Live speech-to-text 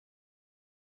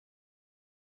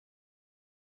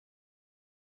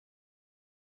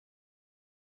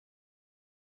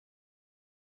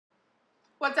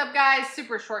What's up, guys?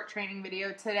 Super short training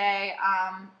video today.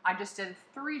 I just did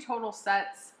 3 total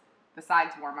sets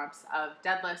besides warm-ups of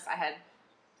deadlifts. I had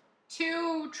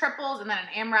 2 triples and then an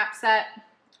AMRAP set.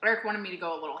 Eric wanted me to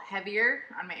go a little heavier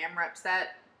on my AMRAP set,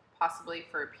 possibly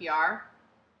for a PR.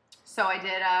 So I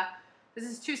did, this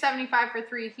is 275 for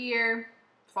 3 here,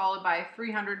 followed by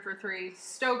 300 for 3.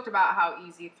 Stoked about how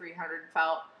easy 300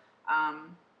 felt.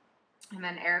 And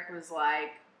then Eric was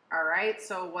like, all right,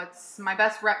 so what's my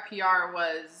best rep PR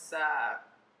was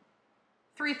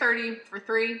 330 for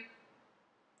 3.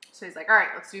 So he's like, all right,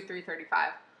 let's do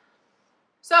 335.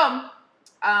 So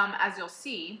as you'll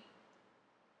see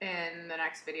in the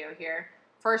next video here,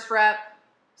 first rep,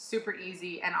 super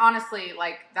easy. And honestly,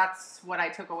 like, that's what I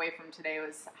took away from today,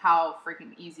 was how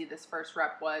freaking easy this first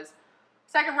rep was.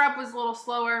 Second rep was a little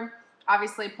slower.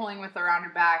 Obviously, pulling with the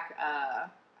rounded back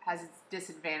has its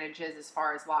disadvantages as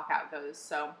far as lockout goes.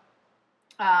 So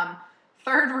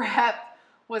third rep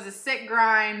was a sit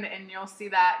grind, and you'll see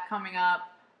that coming up.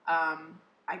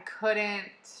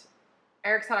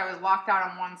 Eric said I was locked out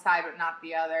on one side but not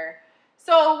the other.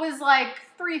 So it was like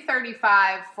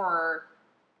 335 for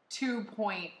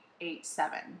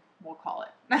 2.87, we'll call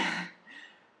it.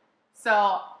 So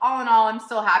all in all, I'm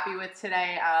still happy with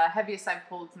today. Heaviest I've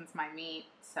pulled since my meet,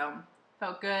 so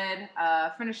felt good.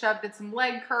 Finished up, did some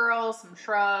leg curls, some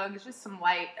shrugs, just some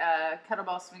light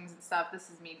kettlebell swings and stuff. This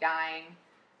is me dying.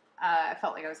 I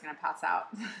felt like I was gonna pass out.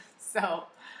 So,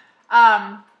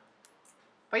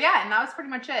 but yeah, and that was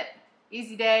pretty much it.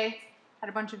 Easy day. Had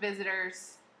a bunch of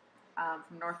visitors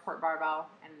from Northport Barbell,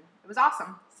 and it was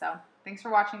awesome. So thanks for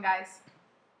watching, guys.